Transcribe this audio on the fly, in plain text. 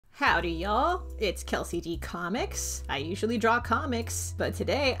Howdy y'all, it's Kelsey D Comics. I usually draw comics, but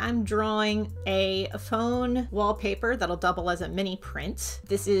today I'm drawing a phone wallpaper that'll double as a mini print.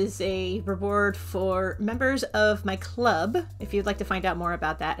 This is a reward for members of my club. If you'd like to find out more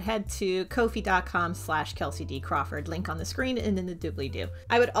about that, head to ko-fi.com/KelseyDCrawford, link on the screen and in the doobly-doo.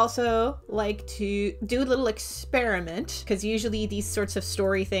 I would also like to do a little experiment, because usually these sorts of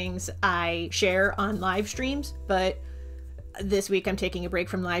story things I share on live streams, but this week I'm taking a break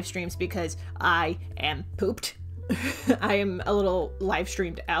from live streams because I am pooped. I am a little live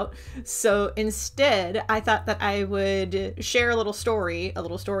streamed out. So instead, I thought that I would share a little story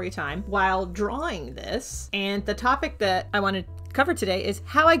time while drawing this. And the topic that I want to cover today is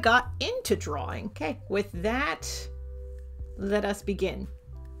how I got into drawing. Okay, with that, let us begin.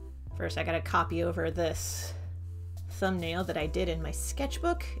 First, I gotta copy over this thumbnail that I did in my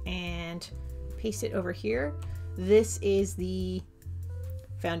sketchbook and paste it over here. This is the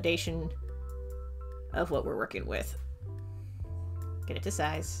foundation of what we're working with. Get it to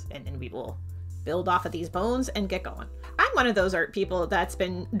size, and then we will build off of these bones and get going. I'm one of those art people that's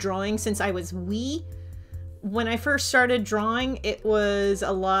been drawing since I was wee. When I first started drawing, it was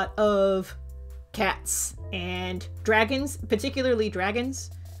a lot of cats and dragons, particularly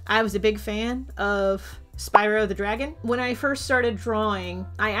dragons. I was a big fan of Spyro the Dragon. When I first started drawing,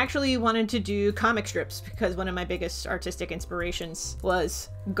 I actually wanted to do comic strips because one of my biggest artistic inspirations was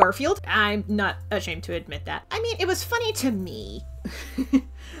Garfield. I'm not ashamed to admit that. I mean, it was funny to me,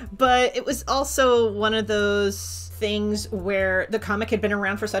 but it was also one of those things where the comic had been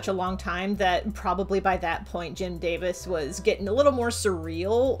around for such a long time that probably by that point Jim Davis was getting a little more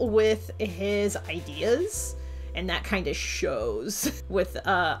surreal with his ideas, and that kind of shows with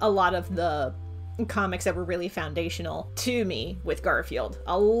a lot of the comics that were really foundational to me with Garfield.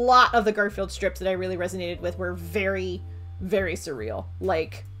 A lot of the Garfield strips that I really resonated with were very, very surreal.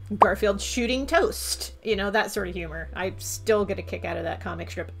 Like Garfield shooting toast, you know, that sort of humor. I still get a kick out of that comic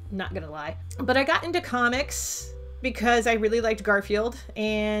strip, not gonna lie. But I got into comics because I really liked Garfield,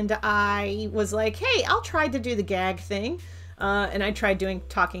 and I was like, hey, I'll try to do the gag thing. And I tried doing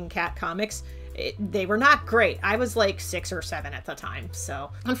talking cat comics. They were not great. I was like 6 or 7 at the time.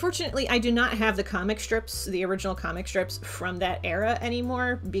 So unfortunately, I do not have the comic strips, the original comic strips from that era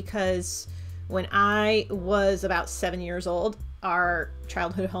anymore, because when I was about 7 years old, our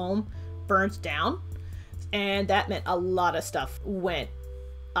childhood home burned down, and that meant a lot of stuff went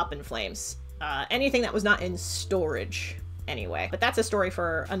up in flames. Anything that was not in storage anyway, but that's a story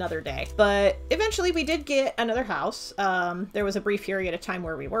for another day. But eventually we did get another house. There was a brief period of time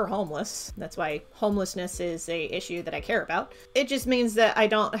where we were homeless. That's why homelessness is a issue that I care about. It just means that I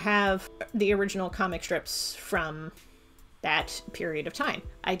don't have the original comic strips from that period of time.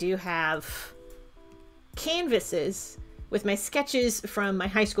 I do have canvases with my sketches from my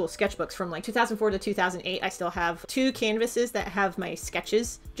high school sketchbooks from like 2004 to 2008. I still have 2 canvases that have my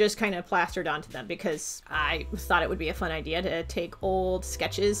sketches just kind of plastered onto them because I thought it would be a fun idea to take old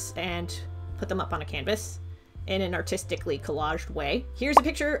sketches and put them up on a canvas in an artistically collaged way. Here's a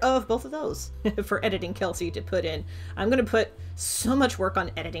picture of both of those for editing Kelsey to put in. I'm gonna put so much work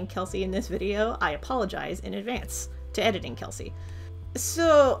on editing Kelsey in this video. I apologize in advance to editing Kelsey.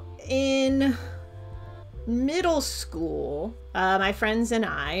 So in middle school, my friends and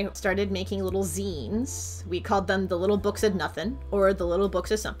I started making little zines. We called them the Little Books of Nothing or the Little Books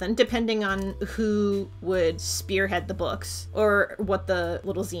of Something, depending on who would spearhead the books or what the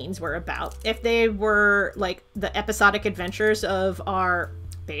little zines were about. If they were like the episodic adventures of our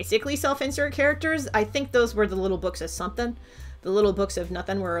basically self-insert characters, I think those were the Little Books of Something. The Little Books of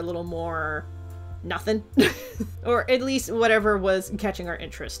Nothing were a little more nothing, or at least whatever was catching our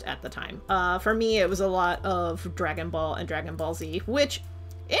interest at the time. For me, it was a lot of Dragon Ball and Dragon Ball Z, which,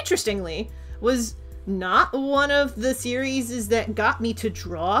 interestingly, was not one of the series that got me to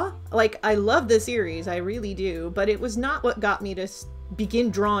draw. Like, I love the series, I really do, but it was not what got me to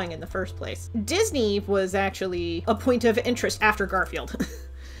begin drawing in the first place. Disney was actually a point of interest after Garfield.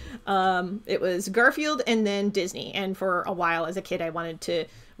 It was Garfield and then Disney, and for a while as a kid I wanted to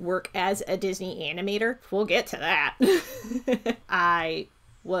work as a Disney animator. We'll get to that. I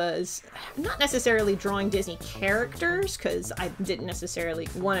was not necessarily drawing Disney characters because I didn't necessarily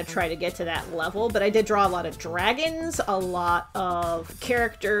want to try to get to that level, but I did draw a lot of dragons, a lot of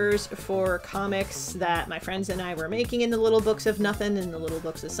characters for comics that my friends and I were making in the Little Books of Nothing and the Little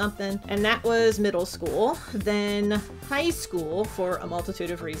Books of Something. And that was middle school. Then high school, for a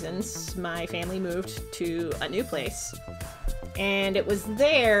multitude of reasons, my family moved to a new place. And it was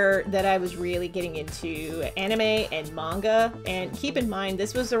there that I was really getting into anime and manga. And keep in mind,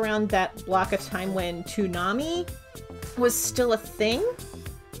 this was around that block of time when Toonami was still a thing.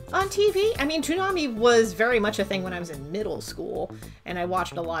 On TV, I mean, Toonami was very much a thing when I was in middle school, and I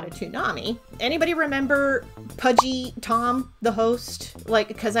watched a lot of Toonami. Anybody remember Pudgy Tom, the host? Like,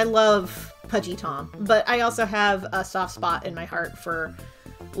 because I love Pudgy Tom, but I also have a soft spot in my heart for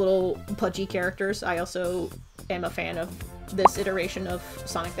little pudgy characters. I also am a fan of this iteration of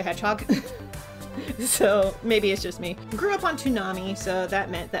Sonic the Hedgehog. So maybe it's just me. Grew up on Toonami, so that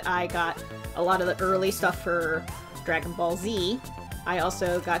meant that I got a lot of the early stuff for Dragon Ball Z. I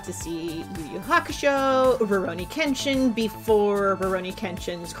also got to see Yu Yu Hakusho, Rurouni Kenshin, before Rurouni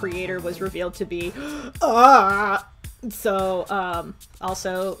Kenshin's creator was revealed to be So,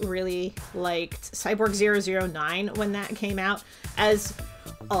 also really liked Cyborg 009 when that came out. As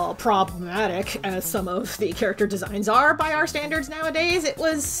problematic as some of the character designs are by our standards nowadays, it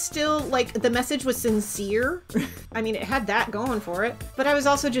was still, like, the message was sincere. I mean, it had that going for it. But I was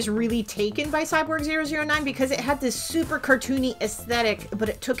also just really taken by Cyborg 009 because it had this super cartoony aesthetic, but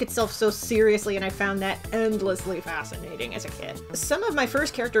it took itself so seriously, and I found that endlessly fascinating as a kid. Some of my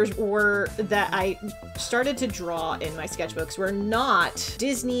first characters were that I started to draw in my sketchbooks were not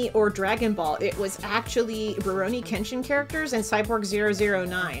Disney or Dragon Ball. It was actually Rurouni Kenshin characters and Cyborg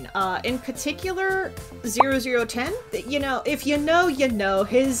 009. In particular, 0010. You know, if you know, you know.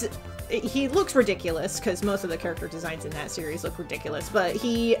 He looks ridiculous because most of the character designs in that series look ridiculous, but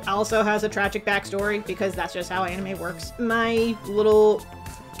he also has a tragic backstory because that's just how anime works. My little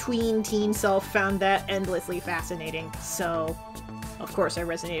tween teen self found that endlessly fascinating, so of course I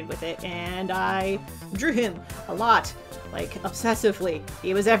resonated with it, and I drew him a lot, like obsessively.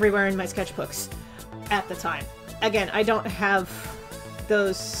 He was everywhere in my sketchbooks at the time. Again, I don't have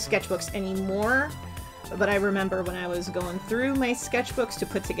those sketchbooks anymore, but I remember when I was going through my sketchbooks to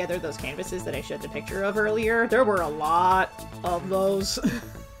put together those canvases that I showed the picture of earlier, there were a lot of those.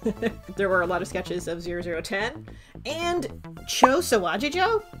 There were a lot of sketches of 0010 and Cho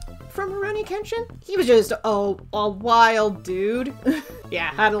Sawajijo from Rurouni Kenshin. He was just a wild dude.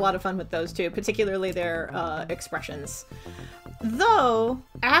 Yeah, had a lot of fun with those too, particularly their expressions. Though,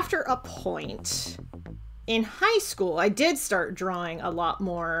 after a point in high school, I did start drawing a lot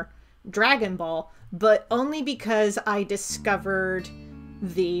more Dragon Ball, but only because I discovered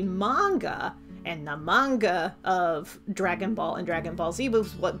the manga, and the manga of Dragon Ball and Dragon Ball Z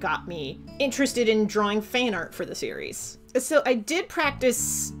was what got me interested in drawing fan art for the series. So I did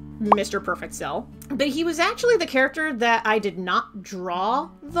practice Mr. Perfect Cell, but he was actually the character that I did not draw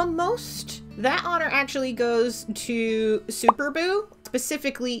the most. That honor actually goes to Super Boo,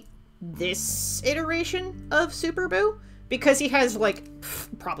 specifically this iteration of Super Boo, because he has like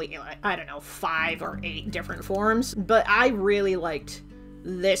probably, I don't know, 5 or 8 different forms, but I really liked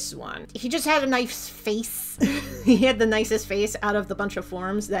this one. He just had a nice face. He had the nicest face out of the bunch of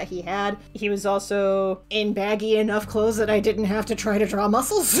forms that he had. He was also in baggy enough clothes that I didn't have to try to draw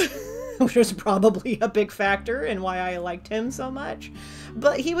muscles, which was probably a big factor in why I liked him so much.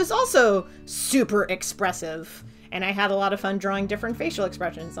 But he was also super expressive, and I had a lot of fun drawing different facial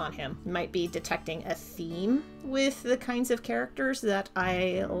expressions on him. Might be detecting a theme with the kinds of characters that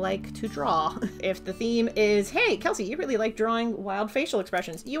I like to draw. If the theme is, hey, Kelsey, you really like drawing wild facial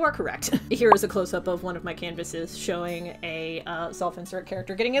expressions, you are correct. Here is a close-up of one of my canvases showing a self-insert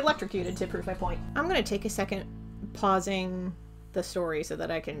character getting electrocuted to prove my point. I'm gonna take a second pausing the story so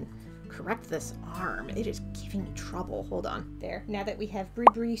that I can correct this arm. It is giving me trouble. Hold on. There. Now that we have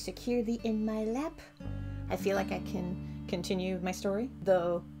Bri securely in my lap, I feel like I can continue my story,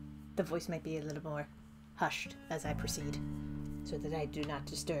 though the voice might be a little more hushed as I proceed, so that I do not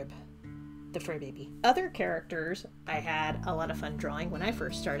disturb the fur baby. Other characters I had a lot of fun drawing when I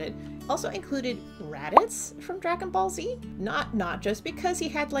first started also included Raditz from Dragon Ball Z. Not just because he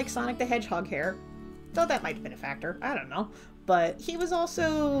had like Sonic the Hedgehog hair, though that might have been a factor, I don't know. But he was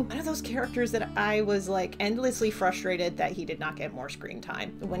also one of those characters that I was like endlessly frustrated that he did not get more screen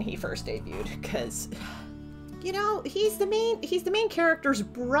time when he first debuted, because you know, he's the main character's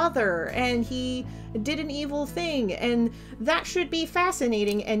brother, and he did an evil thing, and that should be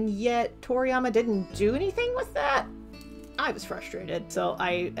fascinating, and yet Toriyama didn't do anything with that. I was frustrated, so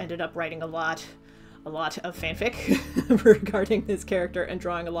I ended up writing a lot of fanfic regarding this character and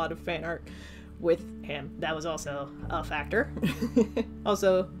drawing a lot of fan art with him. That was also a factor.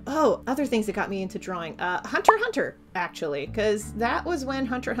 Also, other things that got me into drawing. Hunter x Hunter, actually, because that was when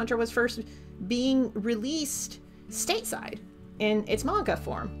Hunter x Hunter was first being released stateside in its manga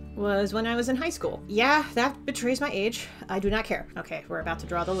form. Was when I was in high school. Yeah, that betrays my age. I do not care. Okay, we're about to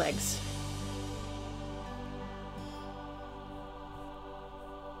draw the legs.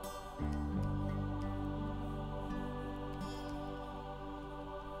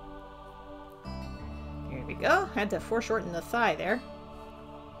 Here we go. Had to foreshorten the thigh there.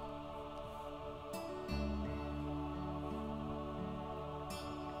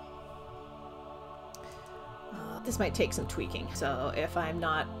 this might take some tweaking. So if I'm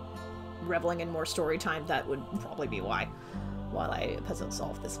not reveling in more story time, that would probably be why, while I puzzle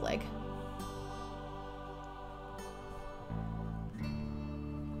solve this leg.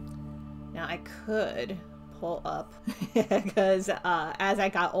 Now I could pull up, because as I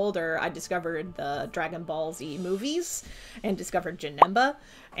got older, I discovered the Dragon Ball Z movies and discovered Janemba,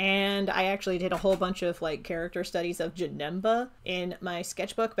 and I actually did a whole bunch of like character studies of Janemba in my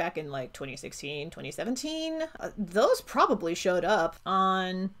sketchbook back in like 2016, 2017. Those probably showed up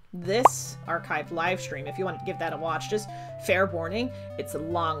on this archived live stream if you want to give that a watch. Just fair warning, it's a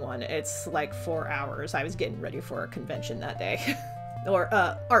long one. It's like 4 hours. I was getting ready for a convention that day. Or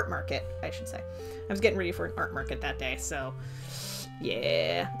art market, I should say. I was getting ready for an art market that day, so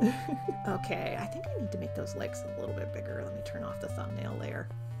yeah. Okay, I think I need to make those legs a little bit bigger. Let me turn off the thumbnail layer.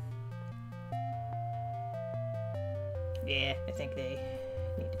 Yeah, I think they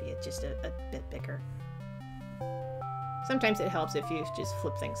need to be just a bit bigger. Sometimes it helps if you just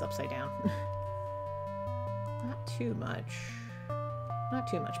flip things upside down. Not too much. Not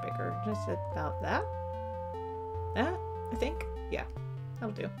too much bigger. Just about that. That, I think. Yeah,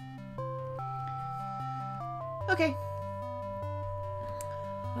 that'll do. Okay.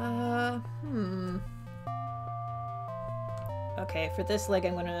 Okay, for this leg,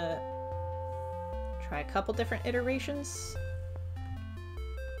 I'm gonna try a couple different iterations.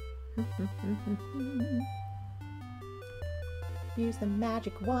 Use the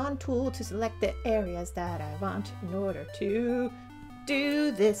magic wand tool to select the areas that I want in order to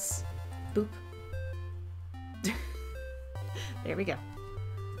do this. Boop. There we go.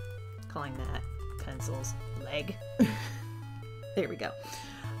 Calling that pencil's leg. There we go.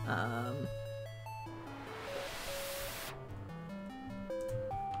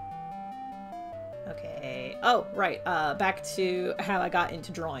 Okay. Oh, right. Back to how I got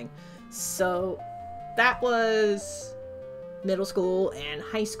into drawing. So that was middle school and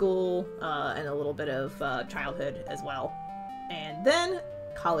high school, and a little bit of childhood as well. And then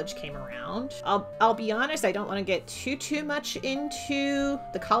college came around. I'll be honest, I don't want to get too much into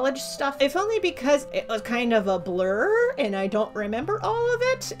the college stuff, if only because it was kind of a blur and I don't remember all of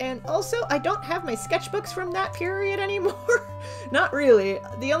it, and also I don't have my sketchbooks from that period anymore. Not really.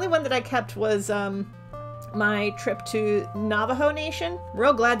 The only one that I kept was my trip to Navajo Nation.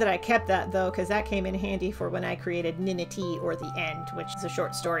 Real glad that I kept that though, because that came in handy for when I created Ninity, or The End, which is a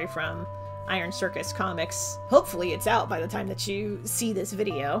short story from Iron Circus Comics. Hopefully it's out by the time that you see this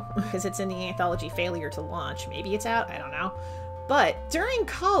video, because it's in the anthology Failure to Launch. Maybe it's out, I don't know. But during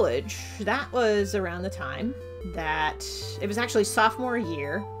college, that was around the time that it was actually sophomore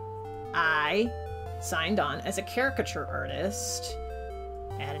year, I signed on as a caricature artist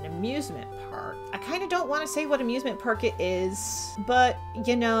at an amusement park. I kind of don't want to say what amusement park it is, but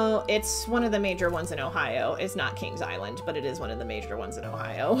you know, it's one of the major ones in Ohio. It's not Kings Island, but it is one of the major ones in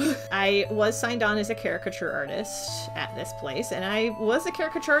Ohio. I was signed on as a caricature artist at this place, and I was a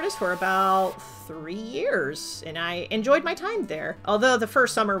caricature artist for about 3 years, and I enjoyed my time there. Although the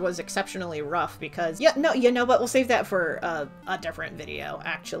first summer was exceptionally rough because, yeah, no, you know what? We'll save that for a different video,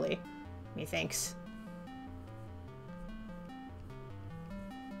 actually. Methinks.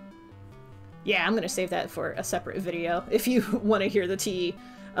 Yeah, I'm gonna save that for a separate video. If you want to hear the tea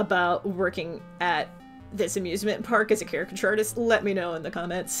about working at this amusement park as a caricature artist, let me know in the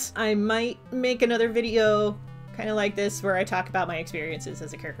comments. I might make another video kind of like this where I talk about my experiences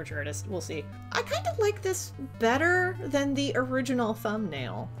as a caricature artist. We'll see. I kind of like this better than the original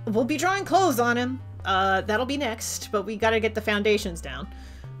thumbnail. We'll be drawing clothes on him. That'll be next, but we gotta get the foundations down.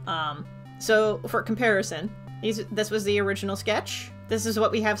 So for comparison, this was the original sketch. This is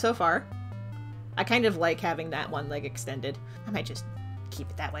what we have so far. I kind of like having that one leg extended. I might just keep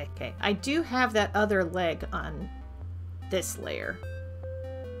it that way. Okay, I do have that other leg on this layer.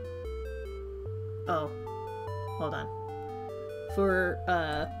 Oh, hold on. For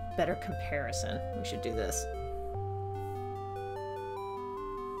better comparison, we should do this.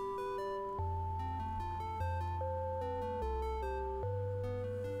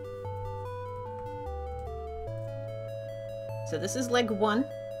 So this is leg 1.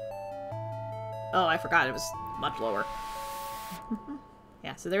 Oh, I forgot it was much lower.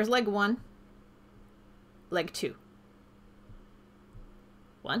 Yeah, so there's leg 1. Leg 2.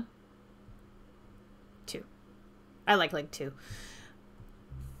 1. 2. I like leg 2.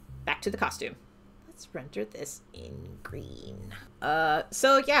 Back to the costume. Let's render this in green.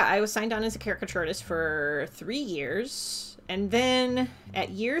 So yeah, I was signed on as a caricature artist for 3 years. And then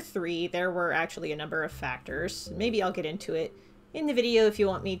at year 3, there were actually a number of factors. Maybe I'll get into it in the video if you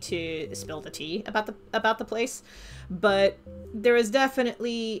want me to spill the tea about the place. But there was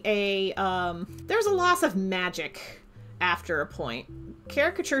definitely a there's a loss of magic after a point.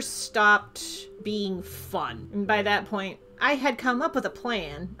 Caricatures stopped being fun, and by that point I had come up with a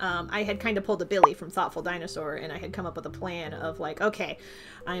plan. I had kind of pulled a Billy from Thoughtful Dinosaur, and I had come up with a plan of like, okay,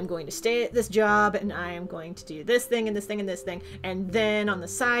 I am going to stay at this job, and I am going to do this thing, and this thing, and this thing, and then on the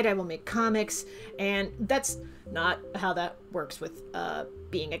side I will make comics. And that's not how that works with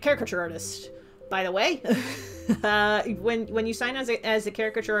being a caricature artist, by the way. When you sign as a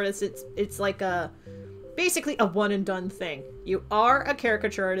caricature artist, it's like basically a one and done thing. You are a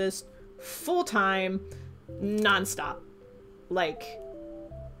caricature artist full-time, non-stop. Like,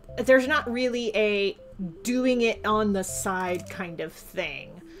 there's not really a doing it on the side kind of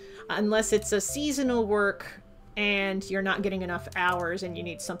thing, unless it's a seasonal work and you're not getting enough hours and you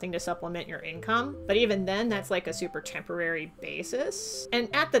need something to supplement your income. But even then, that's like a super temporary basis.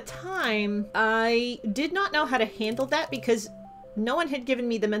 And at the time, I did not know how to handle that because no one had given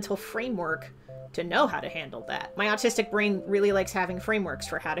me the mental framework to know how to handle that. My autistic brain really likes having frameworks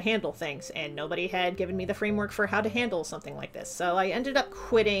for how to handle things, and nobody had given me the framework for how to handle something like this. So I ended up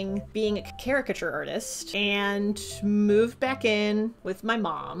quitting being a caricature artist and moved back in with my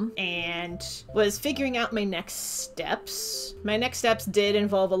mom and was figuring out my next steps. My next steps did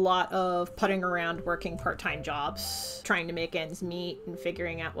involve a lot of putting around working part-time jobs, trying to make ends meet, and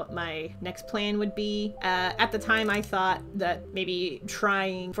figuring out what my next plan would be. At the time, I thought that maybe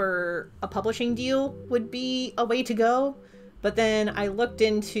trying for a publishing deal would be a way to go, but then I looked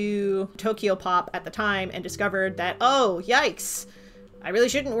into Tokyo Pop at the time and discovered that, oh, yikes, I really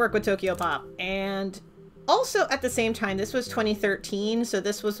shouldn't work with Tokyo Pop. And also at the same time, this was 2013, so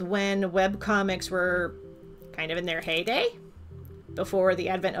this was when webcomics were kind of in their heyday, before the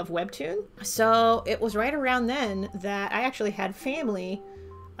advent of Webtoon. So it was right around then that I actually had family,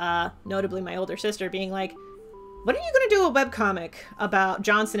 notably my older sister, being like, when are you going to do a webcomic about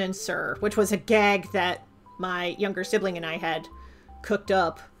Johnson and Sir? Which was a gag that my younger sibling and I had cooked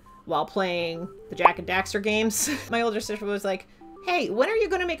up while playing the Jak and Daxter games. My older sister was like, hey, when are you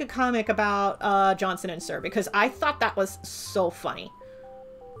going to make a comic about Johnson and Sir? Because I thought that was so funny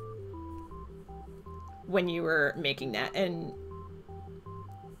when you were making that. And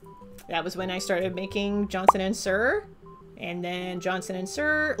that was when I started making Johnson and Sir. And then Johnson and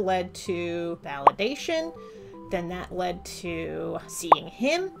Sir led to Validation. Then that led to Seeing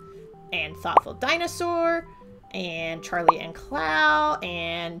Him, and Thoughtful Dinosaur, and Charlie and Clow,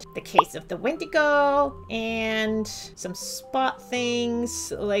 and The Case of the Wendigo, and some spot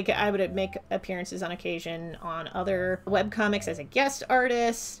things. Like, I would make appearances on occasion on other webcomics as a guest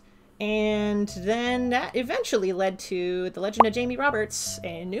artist. And then that eventually led to The Legend of Jamie Roberts,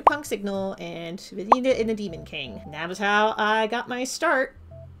 and New Punk Signal, and Venita and the Demon King. And that was how I got my start,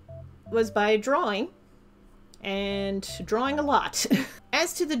 was by drawing. And drawing a lot.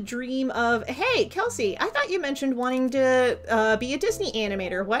 As to the dream of, hey, Kelsey, I thought you mentioned wanting to be a Disney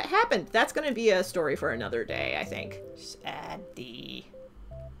animator. What happened? That's going to be a story for another day, I think. Just add the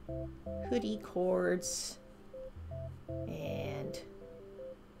hoodie cords. And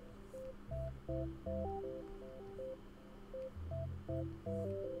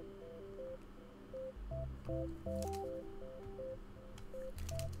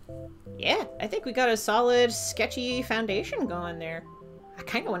yeah, I think we got a solid, sketchy foundation going there. I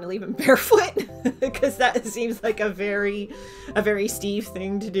kind of want to leave him barefoot because that seems like a very Steve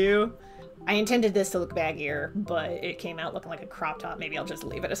thing to do. I intended this to look baggier, but it came out looking like a crop top. Maybe I'll just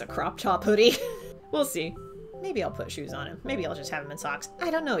leave it as a crop top hoodie. We'll see. Maybe I'll put shoes on him. Maybe I'll just have him in socks.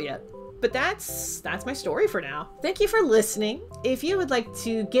 I don't know yet. But that's my story for now. Thank you for listening. If you would like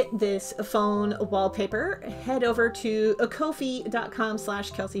to get this phone wallpaper, head over to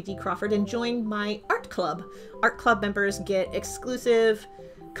ko-fi.com/Kelsey D. Crawford and join my art club. Art club members get exclusive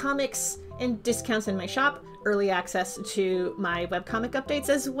comics and discounts in my shop, early access to my webcomic updates,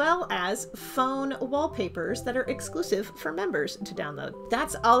 as well as phone wallpapers that are exclusive for members to download.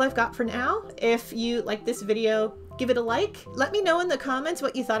 That's all I've got for now. If you like this video, give it a like. Let me know in the comments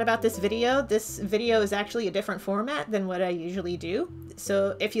what you thought about this video. This video is actually a different format than what I usually do.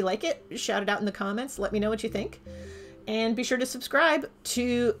 So if you like it, shout it out in the comments. Let me know what you think. And be sure to subscribe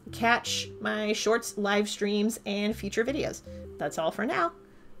to catch my shorts, live streams, and future videos. That's all for now.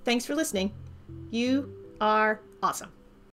 Thanks for listening. You are awesome.